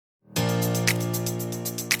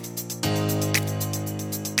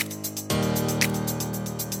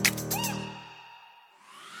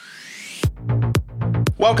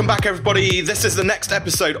Welcome back, everybody. This is the next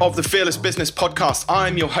episode of the Fearless Business Podcast.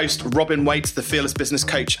 I'm your host, Robin Waite, the Fearless Business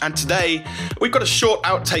Coach. And today we've got a short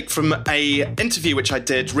outtake from an interview which I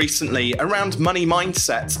did recently around money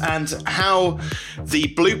mindset and how the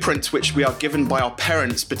blueprint which we are given by our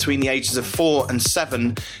parents between the ages of 4 and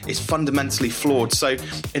 7 is fundamentally flawed. So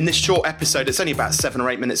in this short episode, it's only about 7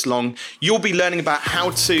 or 8 minutes long, you'll be learning about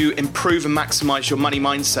how to improve and maximize your money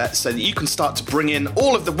mindset so that you can start to bring in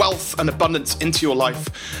all of the wealth and abundance into your life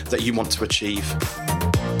that you want to achieve.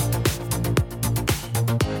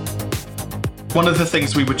 One of the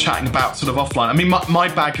things we were chatting about sort of offline, I mean,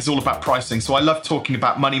 my bag is all about pricing. So I love talking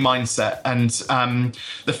about money mindset and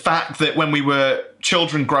the fact that when we were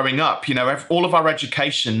children growing up, you know, all of our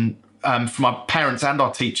education from our parents and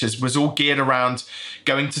our teachers was all geared around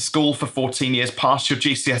going to school for 14 years, pass your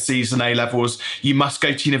GCSEs and A-levels. You must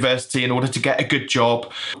go to university in order to get a good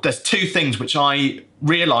job. There's two things which I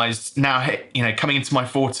realized now, you know, coming into my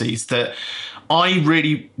 40s, that I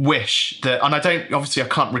really wish that, and I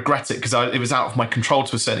can't regret it because it was out of my control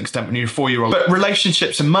to a certain extent when you're a 4-year-old, but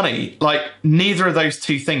relationships and money, like neither of those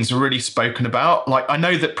two things are really spoken about. Like I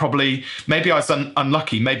know that probably, maybe I was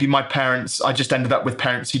unlucky. Maybe I just ended up with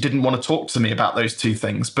parents who didn't want to talk to me about those two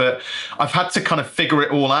things. But I've had to kind of figure it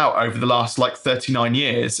all out over the last 39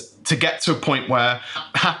 years to get to a point where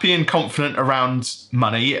I'm happy and confident around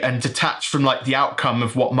money and detached from the outcome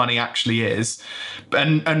of what money actually is,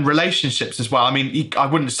 and relationships as well. I mean, I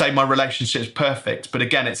wouldn't say my relationship's perfect, but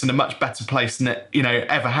again, it's in a much better place than it,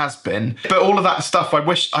 ever has been. But all of that stuff, I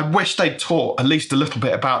wish they'd taught at least a little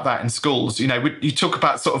bit about that in schools. You talk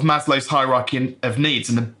about sort of Maslow's hierarchy of needs,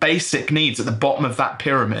 and the basic needs at the bottom of that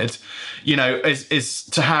pyramid, is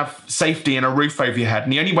to have safety and a roof over your head.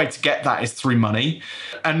 And the only way to get that is through money.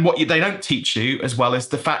 And what they don't teach you as well is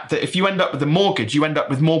the fact that if you end up with a mortgage, you end up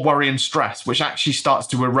with more worry and stress, which actually starts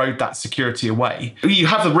to erode that security away. You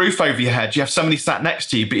have the roof over your head, you have somebody sat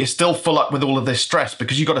next to you, but you're still full up with all of this stress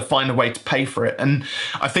because you've got to find a way to pay for it. And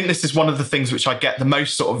I think this is one of the things which I get the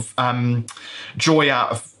most sort of joy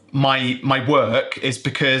out of my work, is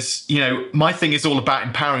because, my thing is all about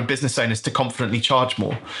empowering business owners to confidently charge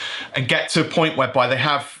more and get to a point whereby they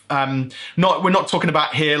have, we're not talking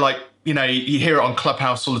about here you hear it on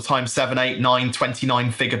Clubhouse all the time, 7, 8, 9,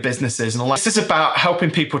 29 figure businesses and all that. This is about helping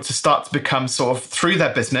people to start to become sort of, through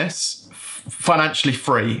their business, financially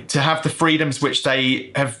free, to have the freedoms which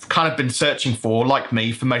they have kind of been searching for, like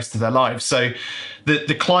me, for most of their lives. So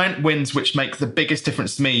the client wins which make the biggest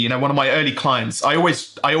difference to me. One of my early clients, I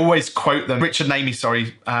always quote them, Richard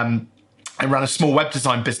Namey, I ran a small web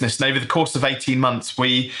design business, and over the course of 18 months,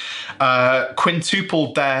 we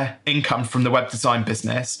quintupled their income from the web design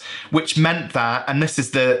business, which meant that, and this is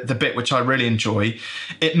the bit which I really enjoy,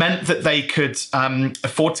 it meant that they could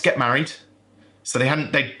afford to get married. So they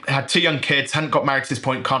had 2 young kids, hadn't got married to this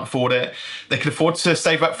point, can't afford it. They could afford to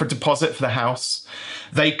save up for a deposit for the house.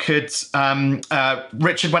 They could,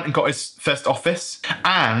 Richard went and got his first office,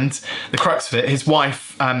 and the crux of it, his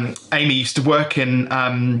wife, Amy, used to work in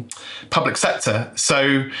public sector.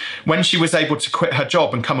 So when she was able to quit her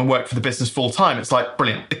job and come and work for the business full time, it's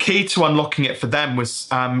brilliant. The key to unlocking it for them was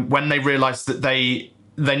when they realized that they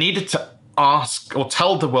needed to ask or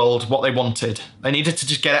tell the world what they wanted. They needed to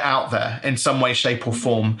just get it out there in some way, shape or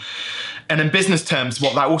form. And in business terms,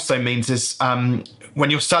 what that also means is when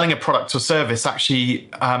you're selling a product or service, actually,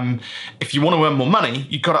 if you want to earn more money,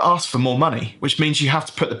 you've got to ask for more money, which means you have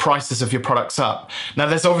to put the prices of your products up. Now,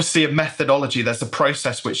 there's obviously a methodology, there's a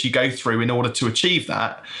process which you go through in order to achieve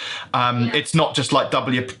that. It's not just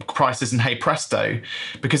double your prices and hey presto,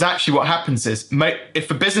 because actually what happens is,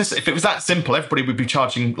 if it was that simple, everybody would be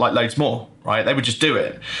charging loads more, right? They would just do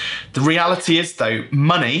it. The reality is though,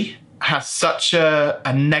 money has such a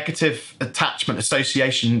negative attachment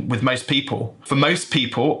association with most people. For most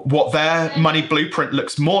people, what their money blueprint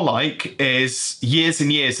looks more like is years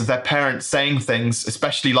and years of their parents saying things,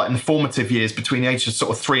 especially in the formative years between the ages of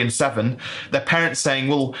sort of 3 and 7, their parents saying,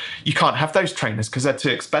 well, you can't have those trainers because they're too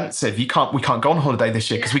expensive. We can't go on holiday this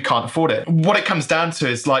year because we can't afford it. What it comes down to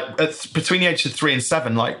is between the ages of 3 and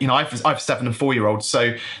 7, I have 7 and 4-year-olds,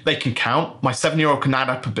 so they can count. My 7-year-old can add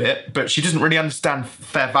up a bit, but she doesn't really understand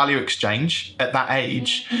fair value exchange at that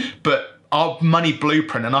age. But our money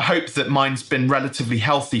blueprint, and I hope that mine's been relatively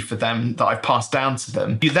healthy for them, that I've passed down to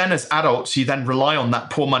them. You then, as adults, you then rely on that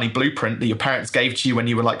poor money blueprint that your parents gave to you when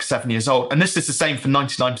you were 7 years old. And this is the same for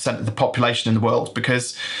 99% of the population in the world,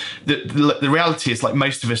 because the reality is,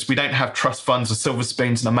 most of us, we don't have trust funds or silver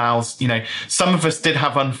spoons in our mouths. Some of us did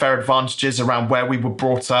have unfair advantages around where we were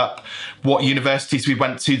brought up, what universities we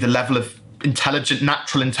went to, the level of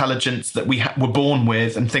natural intelligence that we were born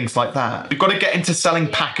with, and things like that. We've got to get into selling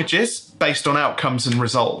packages based on outcomes and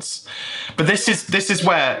results. But this is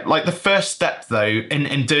where, like, the first step though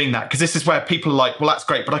in doing that, because this is where people are like, well, that's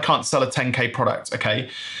great, but I can't sell a 10K product. Okay.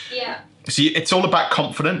 Yeah. So it's all about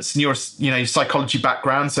confidence and your psychology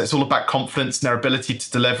background. So it's all about confidence and their ability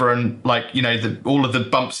to deliver, and like, all of the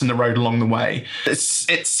bumps in the road along the way.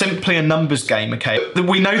 It's simply a numbers game. Okay.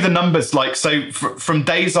 We know the numbers, like, so from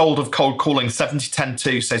days old of cold calling,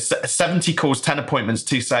 70-10-2. So 70 calls, 10 appointments,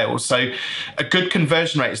 2 sales. So a good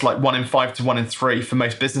conversion rate is like 1 in 5 to 1 in 3 for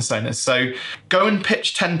most business owners. So go and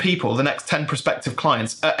pitch 10 people, the next 10 prospective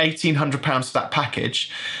clients at £1,800 for that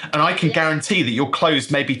package. And I can guarantee that you'll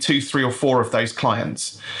close maybe 2, 3 or 4 of those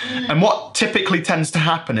clients. And what typically tends to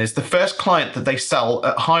happen is the first client that they sell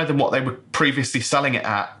at higher than what they were previously selling it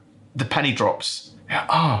at, the penny drops.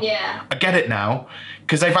 I get it now,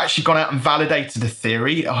 because they've actually gone out and validated a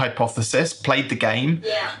theory, a hypothesis, played the game.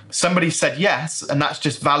 Somebody said yes, and that's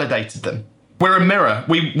just validated them. We're a mirror.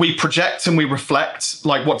 We project and we reflect,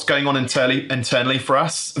 like, what's going on internally for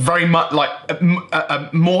us. Very much like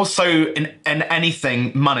more so in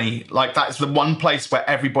anything, money. Like, that is the one place where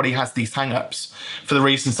everybody has these hang-ups for the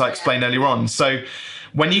reasons I explained earlier on. So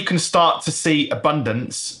when you can start to see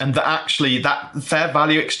abundance, and that actually that fair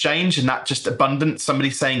value exchange and that just abundance,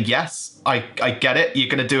 somebody saying, yes, I get it, you're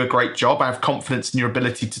going to do a great job, I have confidence in your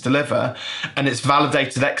ability to deliver, and it's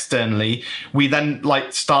validated externally, we then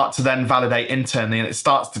start to then validate internally, and it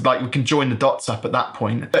starts to, we can join the dots up at that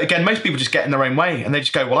point. But again, most people just get in their own way and they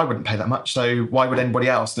just go, well, I wouldn't pay that much, so why would anybody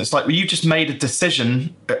else? And it's like, well, you just made a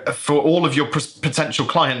decision for all of your potential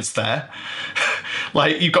clients there.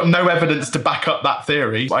 You've got no evidence to back up that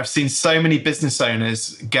theory. I've seen so many business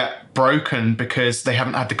owners get broken because they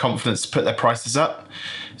haven't had the confidence to put their prices up.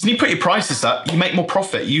 So when you put your prices up, you make more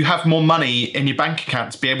profit. You have more money in your bank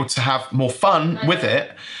account to be able to have more fun with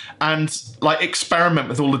it, and experiment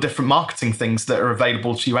with all the different marketing things that are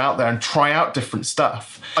available to you out there, and try out different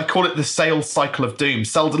stuff. I call it the sales cycle of doom.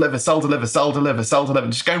 Sell, deliver, sell, deliver, sell, deliver, sell, deliver.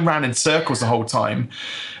 Just going round in circles the whole time.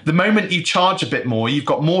 The moment you charge a bit more, you've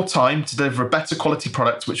got more time to deliver a better quality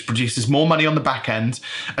product, which produces more money on the back end.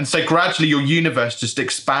 And so gradually your universe just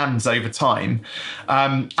expands over time.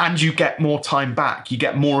 And you get more time back. You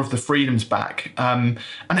get more of the freedoms back. And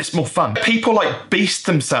it's more fun. People beast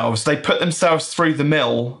themselves. They put themselves through the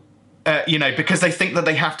mill, because they think that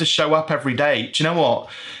they have to show up every day. Do you know what?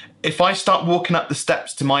 If I start walking up the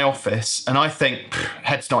steps to my office and I think,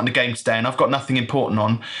 head's not in the game today and I've got nothing important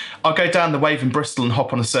on, I'll go down the wave in Bristol and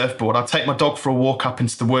hop on a surfboard. I'll take my dog for a walk up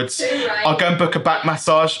into the woods. Right. I'll go and book a back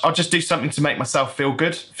massage. I'll just do something to make myself feel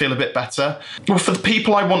good, feel a bit better. Well, for the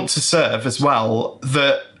people I want to serve as well,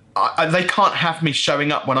 they can't have me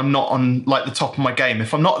showing up when I'm not on the top of my game.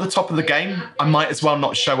 If I'm not at the top of the game, I might as well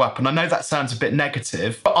not show up. And I know that sounds a bit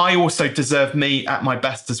negative, but I also deserve me at my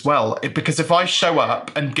best as well. Because if I show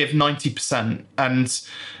up and give 90%, and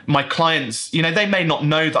my clients, they may not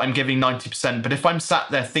know that I'm giving 90%, but if I'm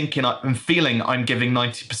sat there thinking and feeling I'm giving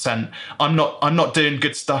 90%, I'm not doing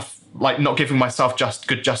good stuff, not giving myself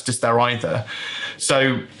good justice there either.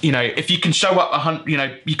 So, if you can show up,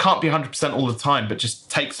 you can't be 100% all the time, but just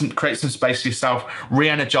create some space for yourself,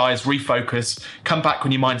 re-energize, refocus, come back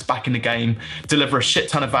when your mind's back in the game, deliver a shit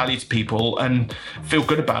ton of value to people and feel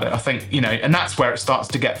good about it. I think, and that's where it starts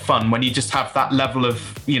to get fun, when you just have that level of,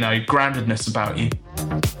 groundedness about you.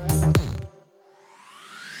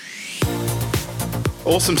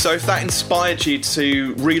 Awesome. So if that inspired you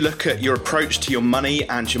to relook at your approach to your money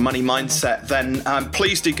and your money mindset, then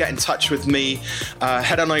please do get in touch with me.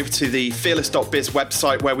 Head on over to the fearless.biz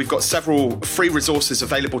website, where we've got several free resources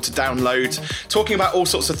available to download, talking about all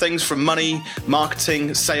sorts of things from money,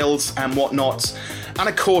 marketing, sales and whatnot. And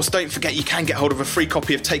of course, don't forget you can get hold of a free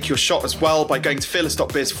copy of Take Your Shot as well by going to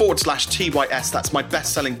fearless.biz/TYS. That's my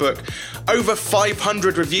best-selling book. Over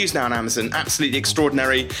 500 reviews now on Amazon. Absolutely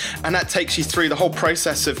extraordinary. And that takes you through the whole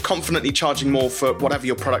process of confidently charging more for whatever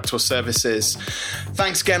your product or service is.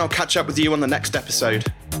 Thanks again. I'll catch up with you on the next episode.